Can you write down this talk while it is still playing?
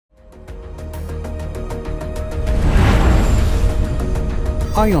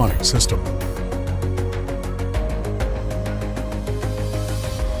Ionic system.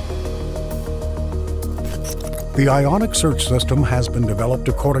 The Ionic search system has been developed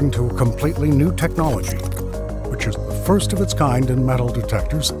according to a completely new technology, which is the first of its kind in metal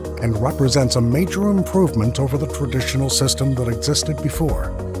detectors and represents a major improvement over the traditional system that existed before,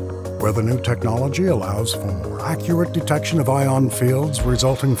 where the new technology allows for more accurate detection of ion fields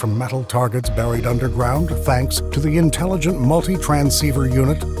resulting from metal targets buried underground thanks to the Intelligent Multi-Transceiver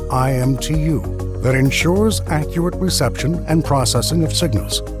Unit, IMTU, that ensures accurate reception and processing of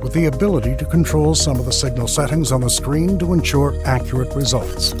signals, with the ability to control some of the signal settings on the screen to ensure accurate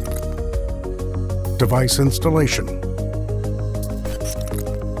results. Device installation.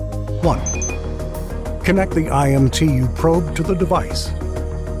 1. Connect the IMTU probe to the device.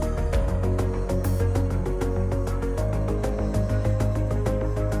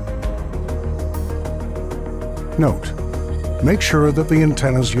 Note: make sure that the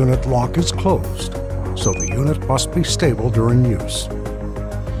antenna's unit lock is closed, so the unit must be stable during use.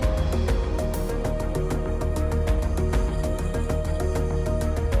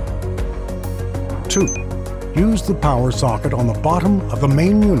 Two, use the power socket on the bottom of the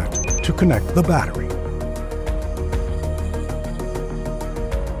main unit to connect the battery.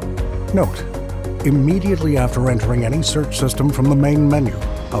 Note: immediately after entering any search system from the main menu,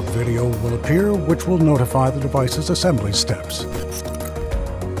 a video will appear which will notify the device's assembly steps.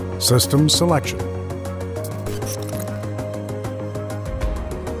 System selection.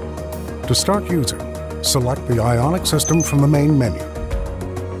 To start using, select the Ionic system from the main menu.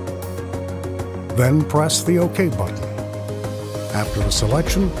 Then press the OK button. After the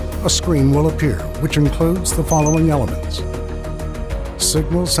selection, a screen will appear which includes the following elements.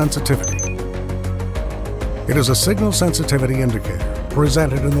 Signal sensitivity. It is a signal sensitivity indicator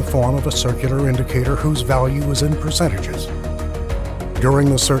presented in the form of a circular indicator whose value is in percentages. During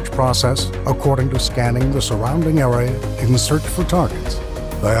the search process, according to scanning the surrounding area in search for targets,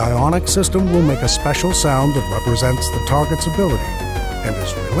 the Ionic system will make a special sound that represents the target's ability and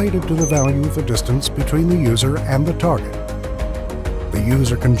is related to the value of the distance between the user and the target. The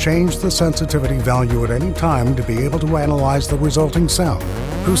user can change the sensitivity value at any time to be able to analyze the resulting sound,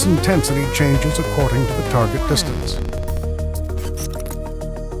 whose intensity changes according to the target distance.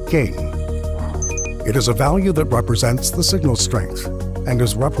 Gain. It is a value that represents the signal strength and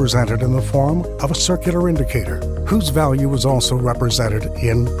is represented in the form of a circular indicator, whose value is also represented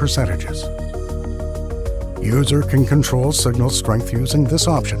in percentages. User can control signal strength using this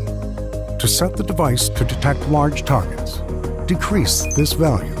option. To set the device to detect large targets, decrease this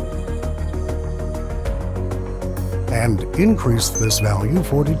value, and increase this value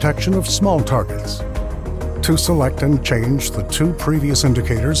for detection of small targets. To select and change the two previous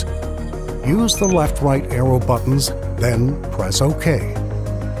indicators, use the left-right arrow buttons, then press OK.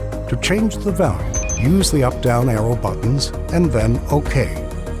 To change the value, use the up-down arrow buttons, and then OK.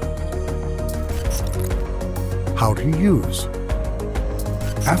 How to use.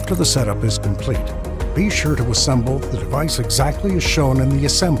 After the setup is complete, be sure to assemble the device exactly as shown in the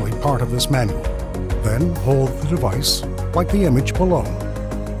assembly part of this manual. Then hold the device like the image below.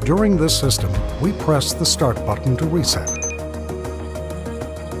 During this system, we press the Start button to reset.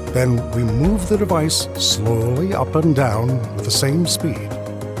 Then we move the device slowly up and down with the same speed,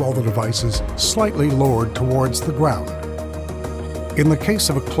 while the device is slightly lowered towards the ground. In the case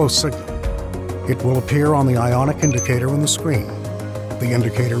of a close signal, it will appear on the Ionic indicator on the screen. The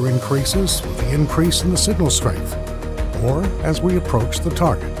indicator increases with the increase in the signal strength, or as we approach the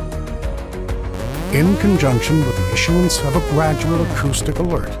target. In conjunction with the issuance of a gradual acoustic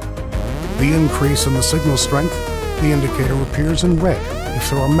alert, the increase in the signal strength, the indicator appears in red if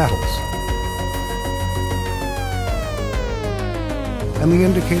there are metals, and the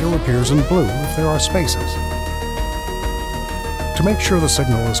indicator appears in blue if there are spaces. To make sure the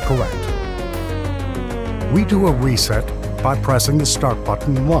signal is correct, we do a reset by pressing the Start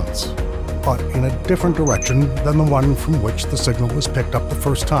button once, but in a different direction than the one from which the signal was picked up the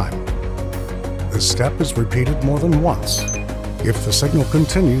first time. This step is repeated more than once. If the signal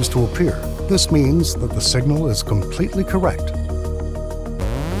continues to appear, this means that the signal is completely correct.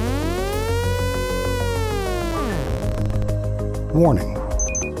 Warning: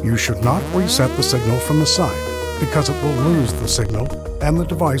 you should not reset the signal from the side, because it will lose the signal and the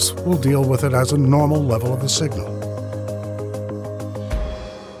device will deal with it as a normal level of the signal.